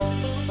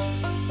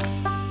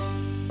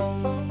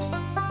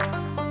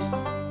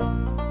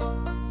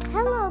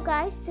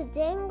guys,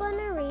 today I'm going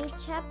to read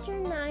chapter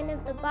 9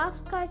 of the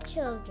Boxcar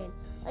Children,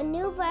 A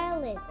New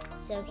Violin.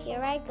 So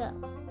here I go.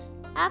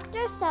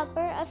 After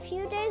supper, a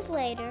few days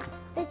later,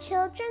 the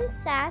children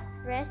sat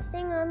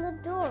resting on the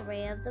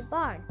doorway of the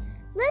barn.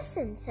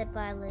 "Listen," said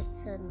Violet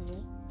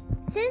suddenly.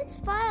 Since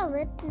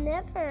Violet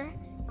never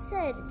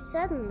said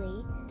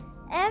suddenly,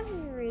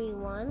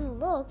 everyone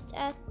looked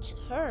at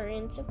her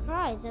in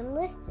surprise and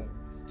listened.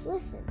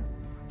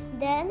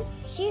 Then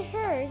they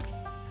heard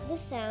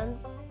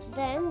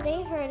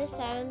the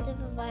sound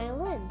of a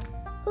violin.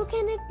 "Who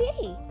can it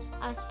be?"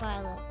 asked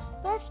Violet.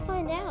 "Let's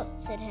find out,"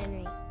 said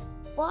Henry.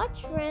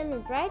 Watch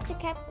ran right to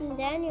Captain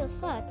Daniel's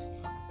hut,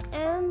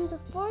 and the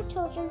 4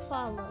 children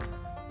followed.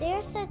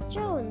 There sat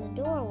Joe in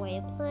the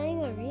doorway,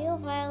 playing a real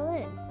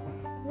violin.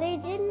 They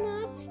did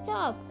not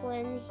stop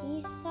when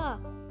he saw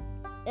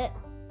the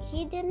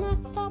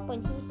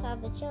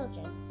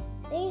children.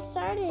 They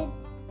stared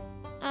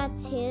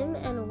at him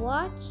and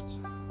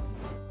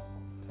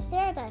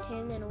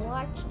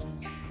watched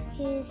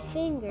his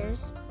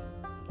fingers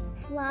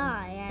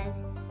fly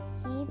as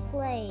he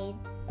played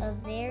a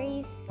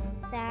very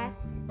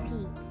fast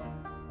piece.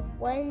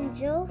 When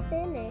Joe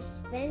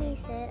finished, Benny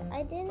said,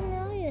 "I didn't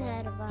know you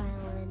had a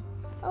violin.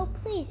 Oh,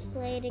 please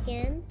play it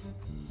again."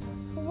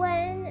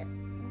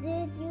 "When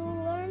did you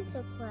learn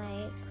to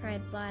play?"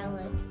 cried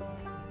Violet.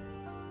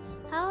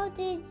 "How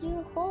did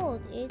you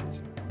hold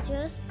it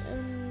just a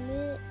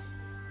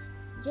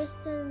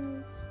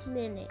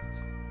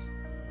minute?"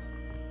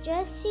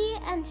 Jessie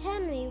and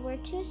Henry were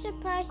too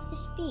surprised to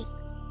speak.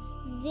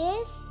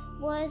 This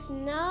was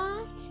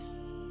not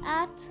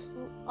at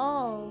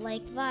all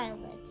like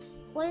Violet.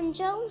 When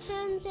Joe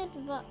handed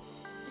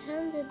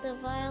the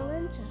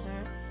violin to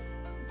her,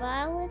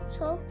 Violet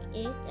took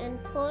it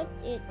and put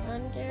it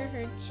under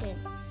her chin.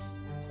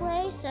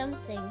 "Play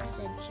something,"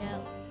 said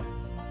Joe.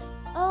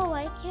 "Oh,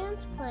 I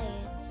can't play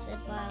it," said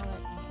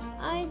Violet.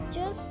 "I'd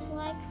just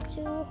like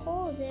to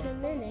hold it a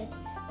minute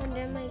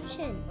under my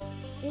chin.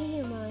 Do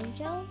you mind,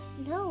 Joe?"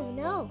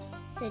 No,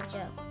 said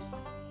Joe.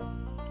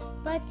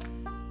 "But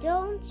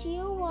don't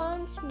you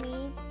want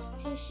me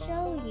to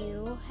show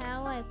you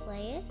how I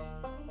play it?"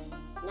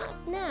 "Not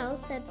now,"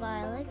 said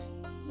Violet.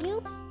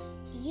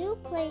 You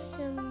play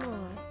some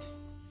more."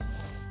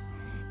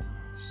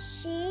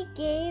 She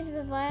gave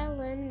the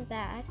violin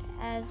back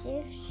as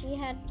if she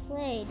had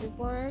played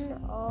one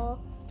all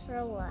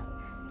her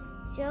life.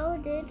 Joe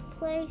did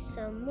play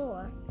some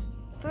more.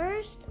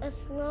 First a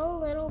slow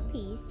little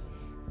piece,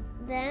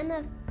 then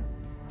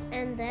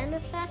a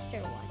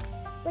faster one.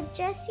 But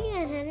Jessie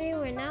and Henry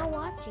were now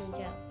watching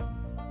Joe.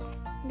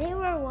 They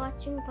were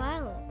watching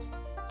Violet.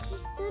 She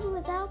stood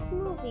without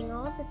moving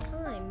all the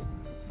time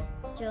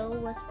Joe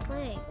was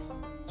playing.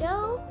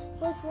 Joe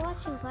was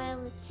watching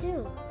Violet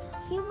too.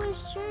 He was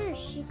sure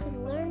she could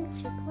learn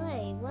to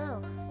play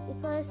well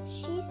because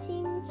she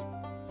seemed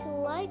to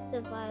like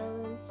the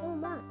violin so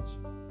much.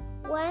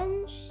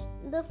 When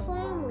the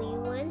family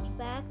went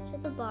back to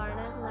the barn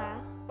at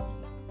last,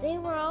 they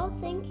were all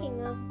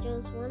thinking of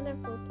Joe's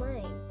wonderful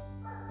playing.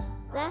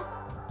 That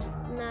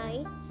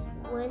night,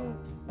 when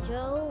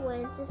Joe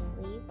went to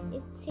sleep,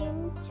 it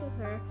seemed to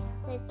her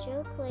that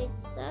Joe played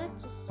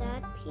such a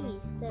sad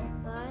piece that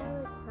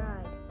Violet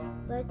cried.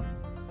 But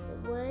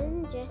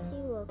when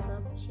Jessie woke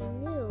up, she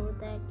knew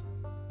that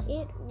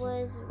it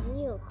was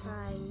real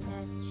crying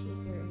that she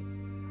heard,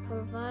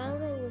 for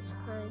Violet was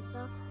crying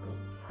softly.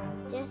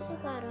 Jessie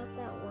got up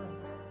at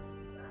once.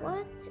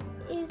 "What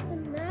is the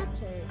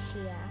matter?"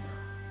 she asked,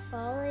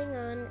 falling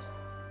on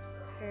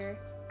her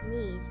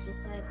knees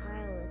beside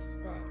Violet's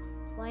bed.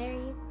 "Why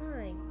are you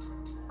crying?"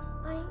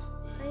 I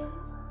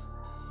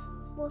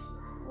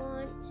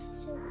want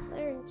to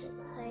learn to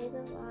play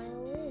the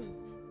violin,"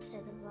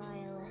 said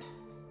Violet,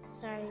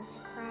 starting to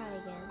cry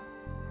again.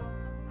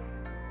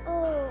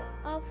 "Oh,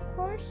 of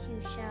course you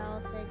shall,"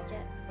 said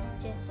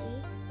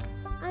Jessie.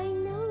 "I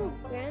know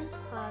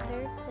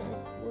Grandfather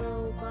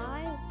will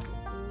buy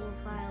you a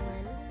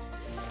violin,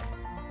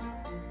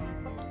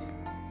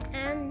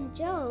 and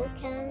Joe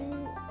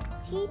can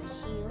teach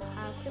you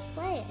how to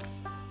play it."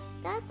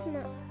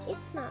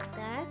 It's not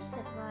that,"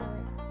 said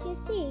Violet. "You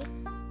see,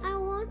 I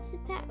want to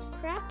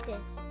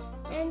practice,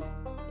 and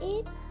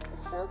it's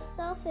so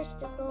selfish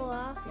to go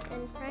off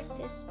and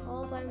practice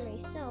all by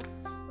myself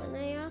when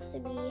I ought to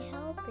be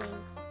helping."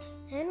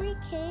 Henry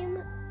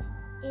came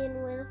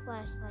in with a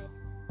flashlight.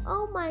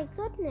 "Oh my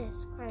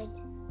goodness," cried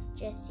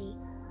Jessie.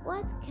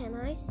 "What can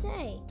I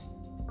say?"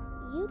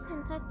 You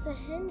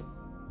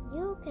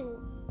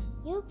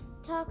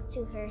talk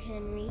to her,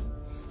 Henry."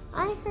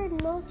 "I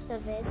heard most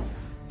of it,"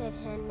 said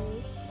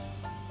Henry.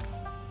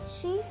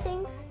 "She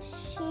thinks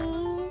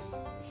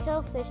she's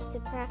selfish to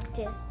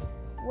practice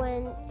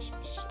when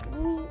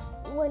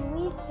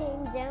we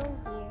came down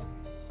here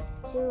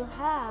to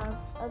have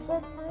a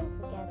good time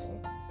together.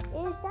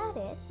 Is that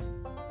it?"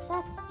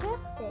 "That's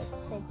just it,"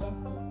 said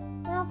Jessie.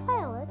 "Now,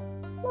 Violet,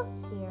 look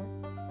here,"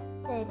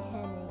 said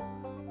Henry.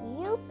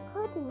 "You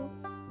couldn't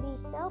be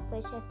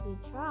selfish if you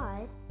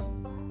tried.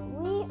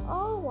 We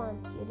all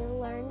wants you to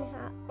learn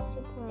how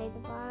to play the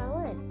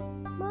violin.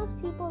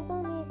 Most people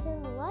don't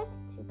even like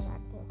to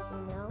practice,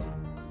 you know.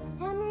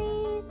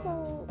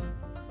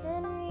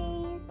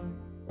 Henry's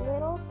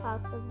little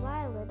talk with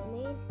Violet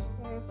made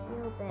her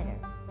feel better.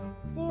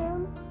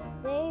 Soon,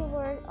 they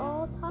were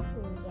all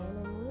talking again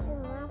and even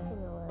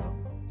laughing a little.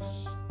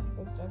 Shh,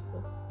 said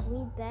Jessie.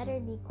 We'd better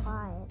be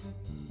quiet.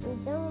 We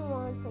don't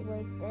want to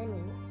wake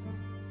Benny.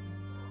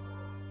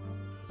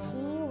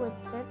 He would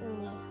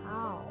certainly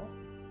howl.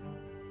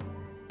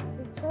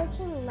 The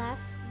children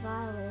left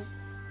Violet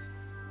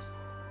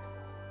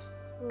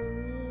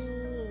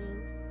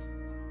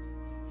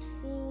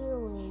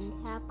feeling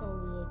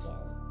happily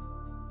again,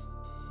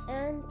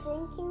 and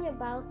thinking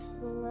about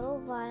the little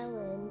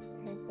violin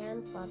her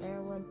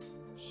grandfather would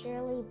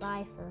surely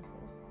buy for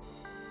her.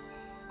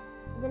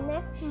 The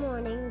next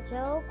morning,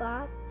 Joe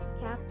got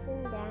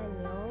Captain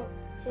Daniel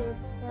to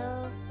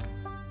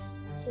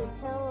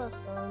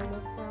telephone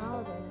Mr.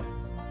 Alden.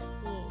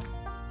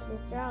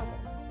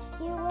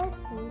 He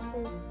listened to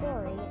the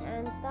story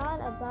and thought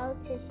about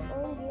his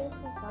own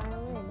beautiful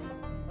violin,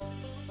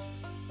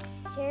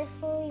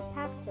 carefully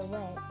packed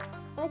away.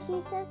 But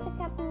he said to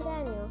Captain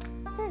Daniel,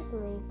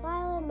 "Certainly,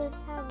 Violet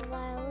must have a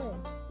violin.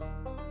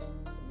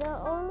 The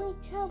only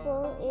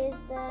trouble is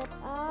that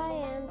I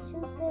am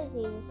too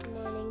busy this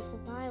morning to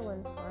buy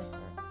one for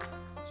her."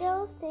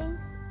 "Joe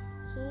thinks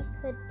he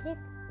could pick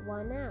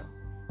one out,"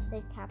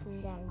 said Captain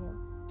Daniel.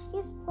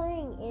 "He's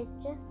playing it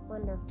just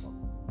wonderful."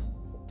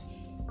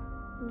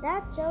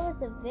 "That Joe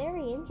is a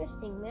very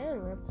interesting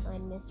man,"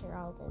 replied Mr.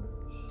 Alden.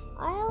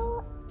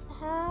 "I'll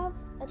have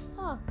a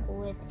talk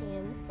with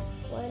him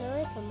when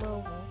I come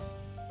over.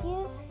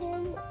 Give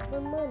him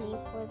the money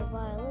for the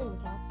violin,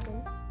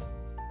 Captain,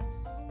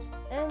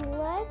 and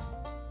let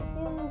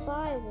him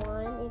buy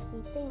one if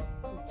he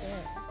thinks he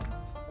can."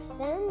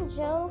 Then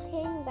Joe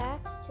came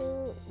back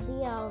to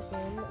the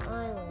Alden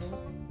Island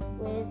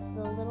with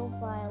the little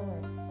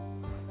violin.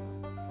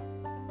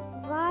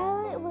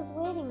 Violet was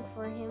waiting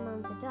for him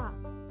on the dock.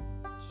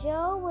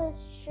 Joe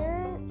was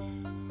sure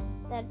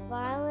that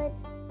Violet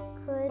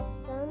could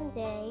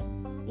someday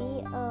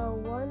be a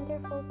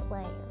wonderful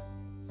player,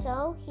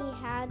 so he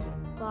had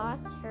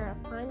bought her a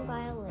fine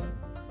violin.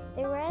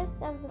 The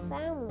rest of the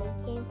family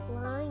came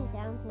flying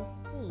down to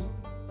see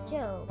if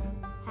Joe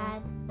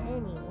had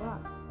any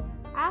luck.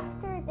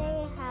 After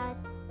they had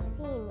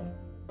seen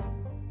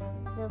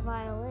the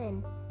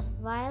violin,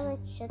 Violet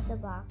shut the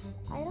box.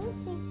 "I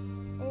don't think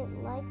it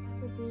likes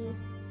to be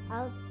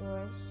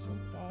outdoors," she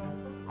said.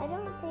 "I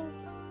don't think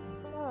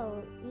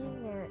so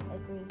either,"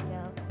 agreed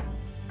Joe.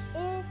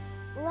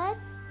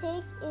 Let's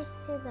take it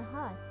to the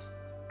hut,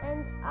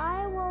 and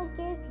I will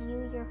give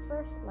you your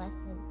first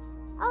lesson."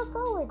 "I'll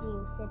go with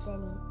you," said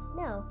Benny.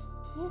 "No,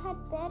 you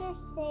had better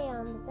stay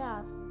on the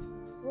dock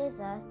with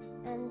us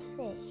and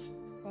fish,"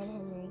 said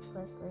Henry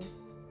quickly.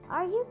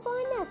 "Are you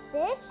going to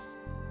fish?"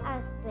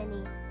 asked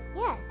Benny.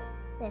 "Yes,"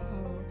 said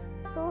Henry,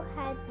 who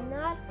had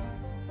not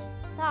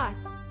thought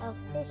of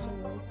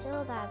fishing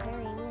until that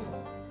very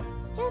minute.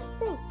 "Just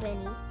think,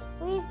 Benny,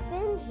 we've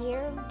been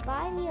here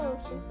by the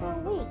ocean for a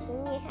week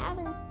and we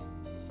haven't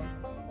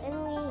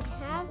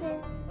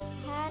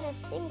had a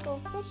single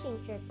fishing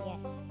trip yet."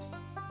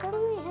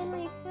 Suddenly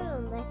Henry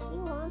found that he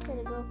wanted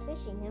to go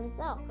fishing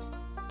himself.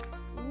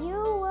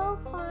 "You will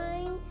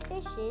find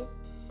fishes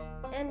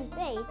and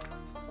bait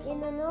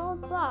in an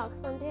old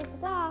box under the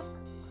dock,"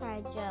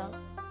 cried Joe.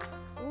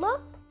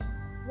 Luck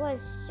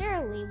was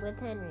surely with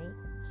Henry.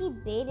 He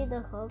baited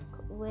the hook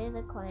with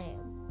a clam.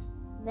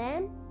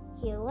 Then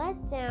he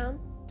let down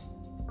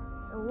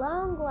a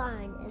long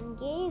line and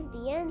gave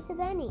the end to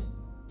Benny.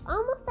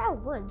 Almost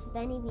at once,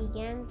 Benny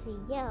began to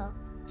yell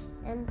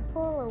and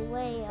pull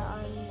away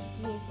on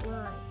his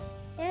line,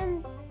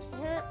 hand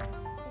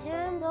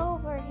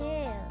over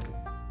hand.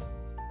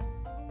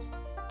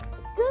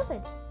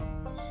 "Good!"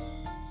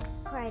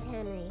 cried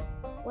Henry,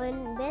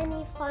 when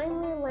Benny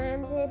finally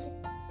landed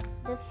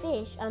the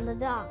fish on the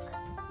dock.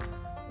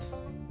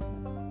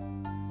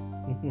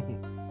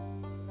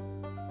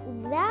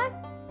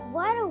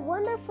 What a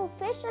wonderful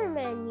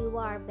fisherman you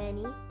are,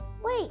 Benny.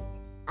 Wait,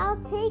 I'll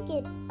take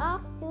it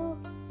off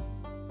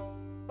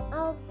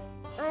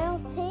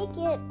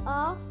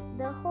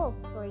the hook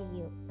for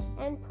you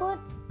and put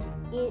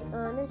it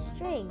on a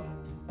string.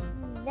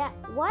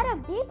 What a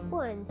big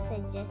one,"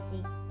 said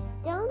Jessie.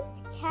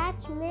 "Don't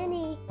catch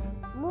many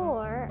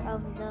more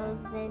of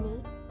those,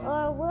 Benny,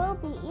 or we'll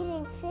be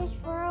eating fish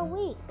for a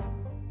week."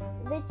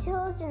 The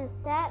children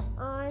sat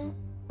on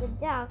the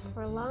dock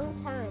for a long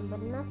time,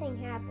 but nothing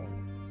happened.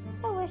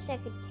 "I wish I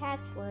could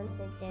catch one,"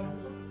 said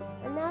Jessie.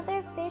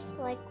 "Another fish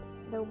like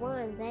the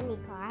one Benny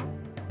caught,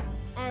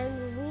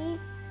 and we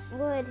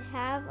would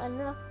have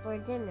enough for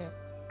dinner.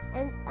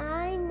 And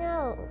I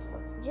know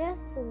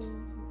just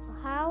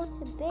how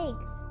to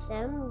bake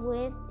them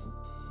with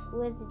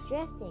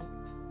dressing."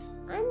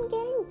 "I'm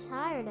getting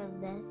tired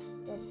of this,"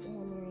 said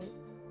Henry.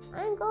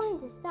 "I'm going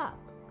to stop."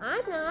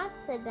 "I'm not,"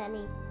 said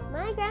Benny.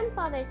 "My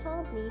grandfather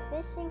told me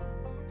fishing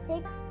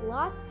takes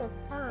lots of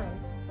time."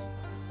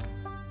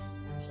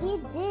 He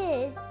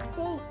did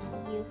take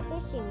you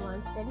fishing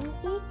once, didn't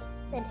he?"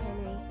 said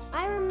Henry.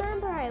 "I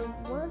remember I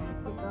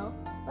wanted to go,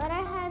 but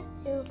I had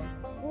to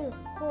do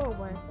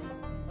schoolwork.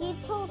 He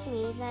told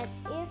me that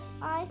if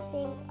I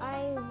think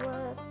I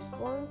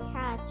won't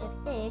catch a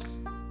fish,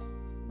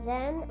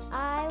 then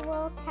I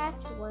will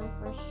catch one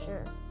for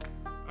sure.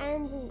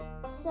 And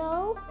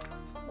so,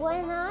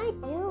 when I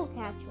do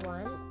catch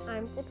one,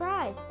 I'm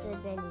surprised,"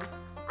 said Benny.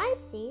 "I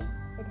see,"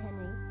 said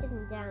Henry,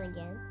 sitting down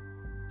again.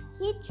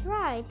 He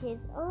tried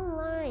his own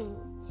line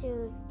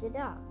to the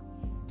dock.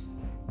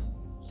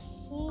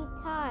 He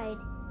tied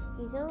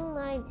his own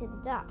line to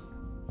the dock.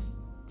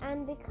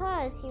 And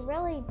because he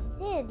really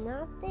did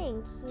not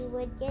think he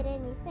would get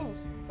any fish,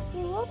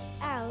 he looked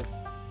out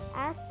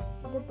at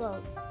the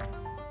boats.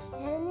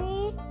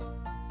 Henry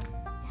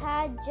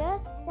had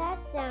just sat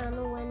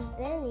down when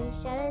Benny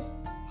shouted,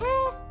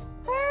 "Hey,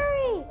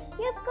 hurry!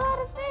 You've got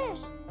a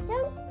fish!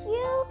 Don't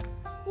you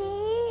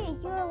see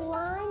your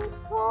line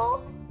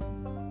pull?"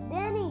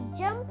 Benny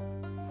jumped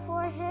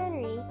for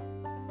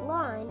Henry's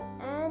line,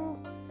 and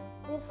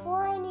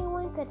before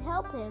anyone could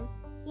help him,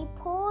 he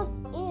pulled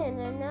in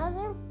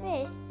another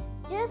fish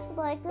just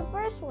like the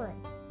first one.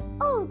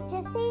 "Oh,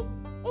 Jessie,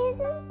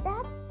 isn't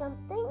that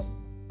something?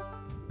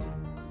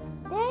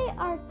 They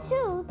are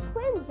two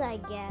twins, I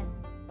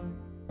guess."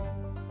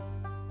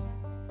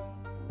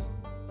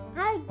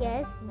 "I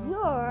guess you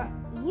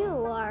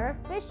are a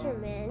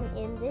fisherman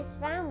in this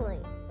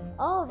family."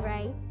 "All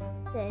right,"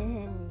 said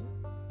Henry.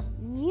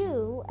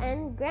 "You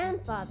and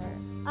Grandfather.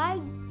 I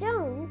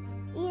don't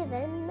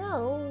even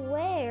know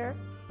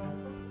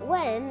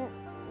when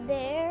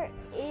there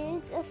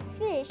is a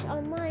fish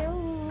on my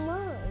own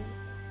line."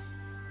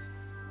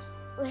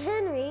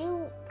 Henry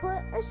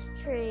put a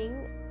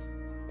string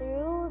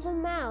through the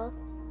mouth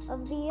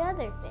of the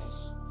other fish,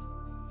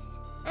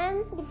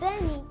 and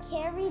Benny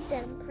carried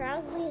them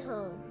proudly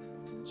home.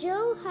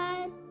 "Joe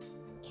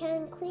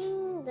can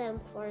clean them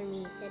for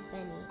me," said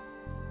Benny.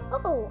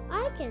 "Oh,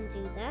 I can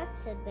do that,"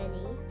 said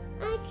Benny.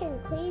 "I can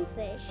clean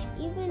fish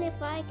even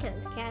if I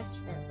can't catch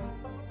them."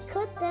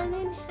 "Cut them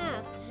in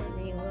half,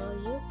 Henry, will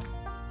you?"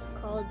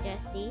 called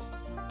Jessie.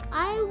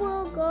 "I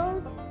will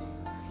go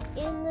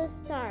in the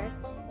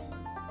start.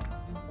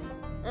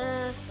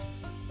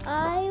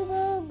 I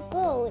will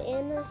go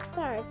in and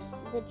start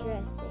the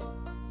dressing."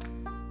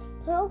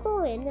 He'll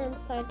go in and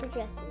start the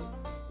dressing.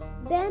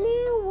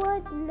 Benny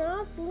would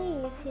not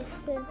leave his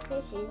twin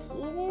fishes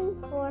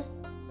even for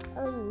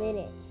a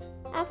minute.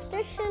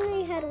 After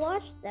Henry had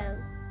washed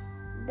them,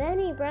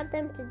 Benny brought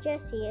them to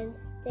Jessie and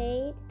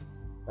stayed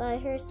by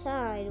her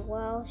side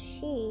while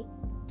she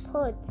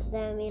put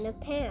them in a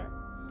pan.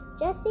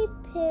 Jessie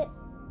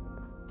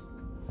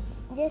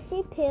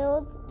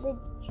peeled the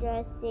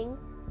dressing.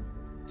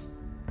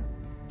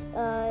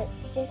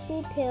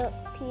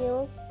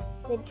 Peeled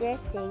the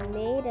dressing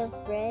made of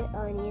bread,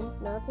 onions,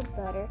 melted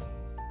butter,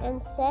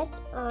 and set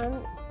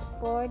on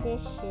 4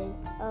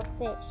 dishes of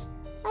fish.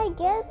 "I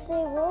guess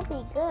they will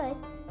be good,"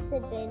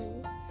 said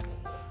Benny,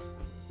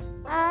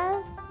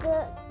 as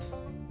the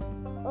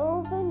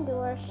oven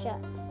door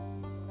shut.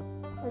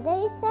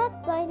 They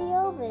sat by the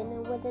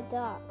oven with the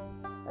dog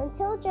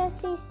until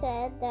Jessie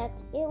said that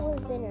it was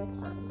dinner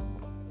time.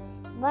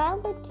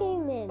 Violet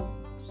came in.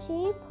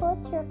 She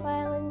put her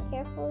violin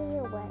carefully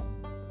away,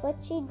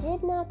 but she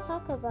did not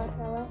talk about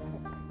her lesson.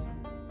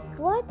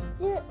 What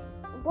do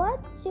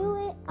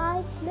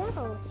I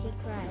smell?" she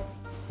cried.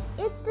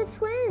 "It's the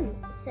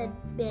twins," said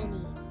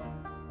Benny.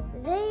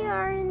 "They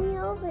are in the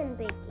oven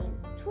baking."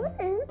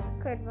 "Twins?"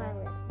 cried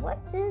Violet. "What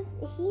does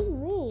he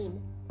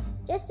mean?"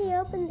 Jessie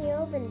opened the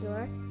oven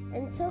door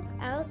and took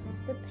out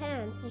the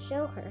pan to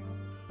show her.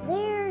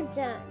 "They're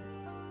done.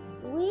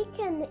 We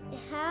can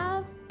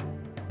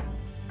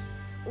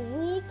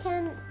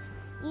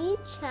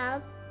each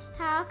have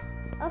half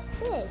a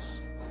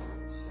fish,"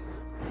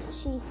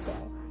 she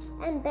said,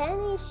 "and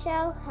Benny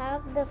shall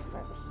have the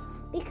first,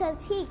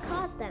 because he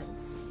caught them."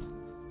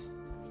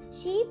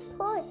 She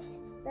put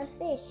the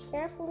fish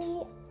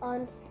carefully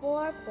on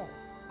 4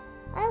 plates.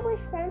 "I wish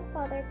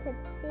Grandfather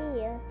could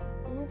see us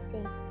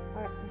eating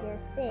your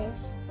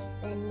fish,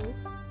 Benny,"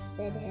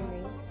 said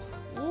Henry.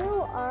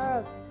 "You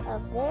are a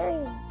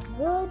very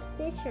good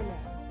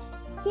fisherman."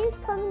 "He's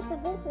coming to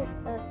visit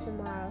us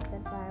tomorrow,"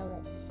 said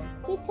Violet.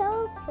 "He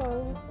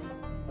telephoned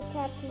to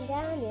Captain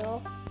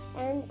Daniel,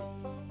 and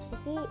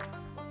he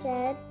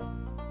said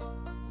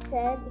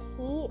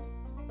he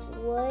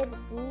would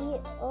be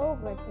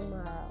over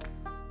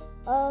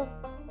tomorrow.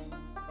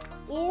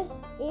 If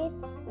it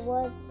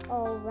was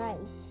all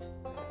right."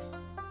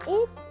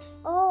 "It's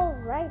all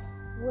right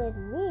with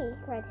me,"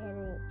 cried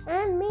Henry.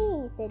 "And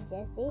me," said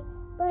Jessie.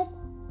 "But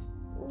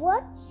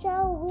what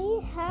shall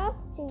we have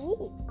to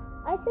eat?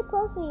 I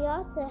suppose we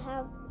ought to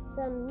have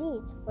some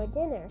meat for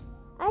dinner.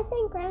 I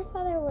think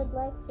Grandfather would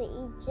like to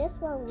eat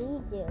just what we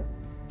do,"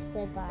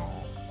 said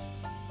Violet.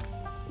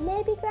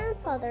 "Maybe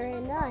Grandfather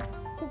and I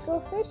could go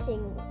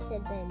fishing,"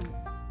 said Benny.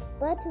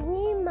 "But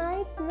we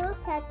might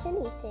not catch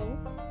anything.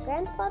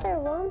 Grandfather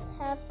won't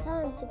have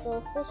time to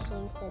go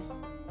fishing," said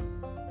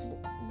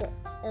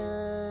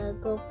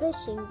go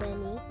fishing,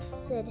 Benny,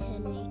 said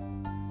Henry.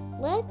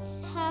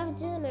 Let's have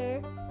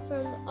dinner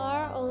from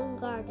our own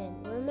garden.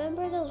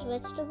 Remember those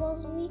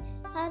vegetables we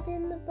had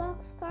in the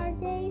boxcar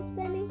days,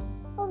 Benny?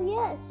 Oh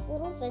yes,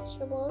 little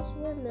vegetables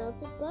with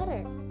melted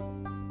butter,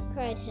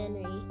 cried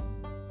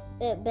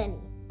Benny.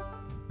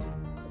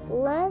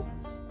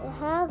 Let's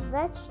have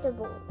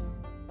vegetables.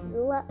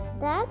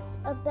 That's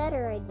a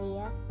better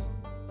idea.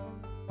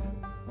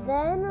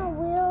 Then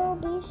we'll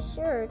be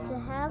sure to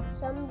have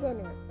some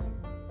dinner,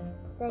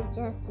 said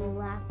Jessie,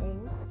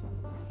 laughing.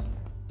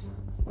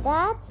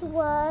 That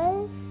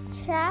was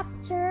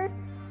chapter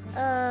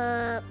 9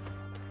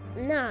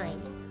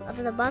 of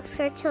the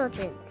Boxcar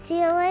Children. See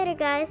you later,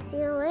 guys. See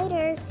you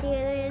later. See you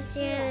later. See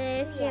you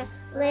later. See you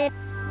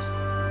later.